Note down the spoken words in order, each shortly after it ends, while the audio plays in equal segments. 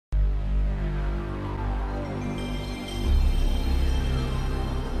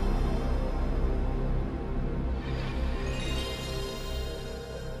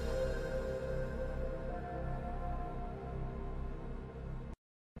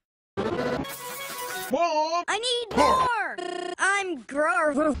Mom! I need more! I'm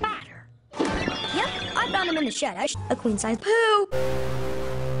growing fatter. Yep, I found him in the shed. A queen-size poo.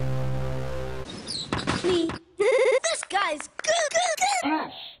 Me. This guy's good.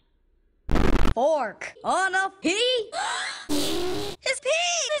 Fork on a pea. His pea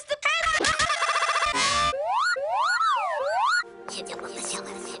is the pet.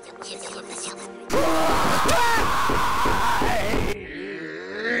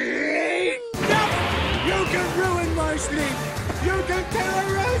 You can ruin my sleep. You can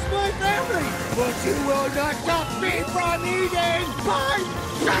terrorize my family. But you will not stop me from eating my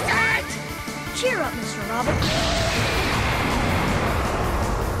sausage! Cheer up, Mr. Robert.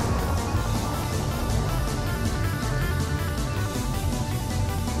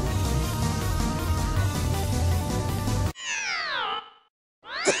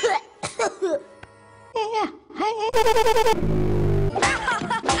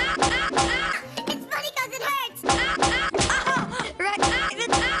 It's funny 'cause it hurts.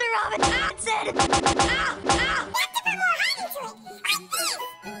 Mr. Robert said it. Let's give more honey to it.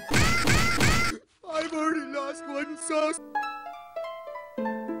 I've already lost one sauce.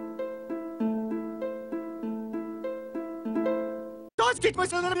 Don't keep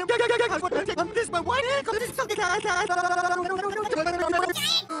myself. This my one.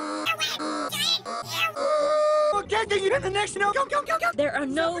 There are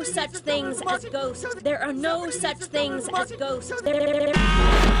no such things as ghosts. There are no such things as ghosts. The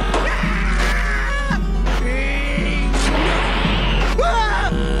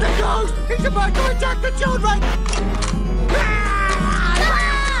ghost is about to attack the children!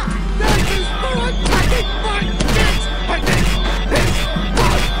 This is for attacking my kids! And this is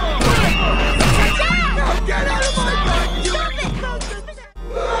now get out of my bed! Stop it!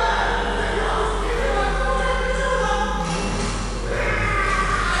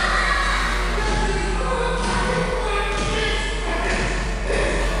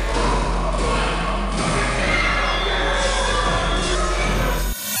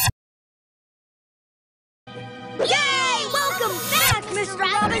 Yay! Welcome back, Mr.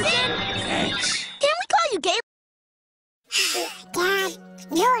 Robinson! Thanks. Can we call you Gabe? Dad,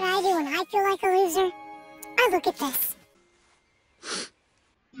 you know what I do when I feel like a loser? I look at this.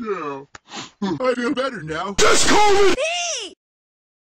 Yeah. I feel better now. Just call me!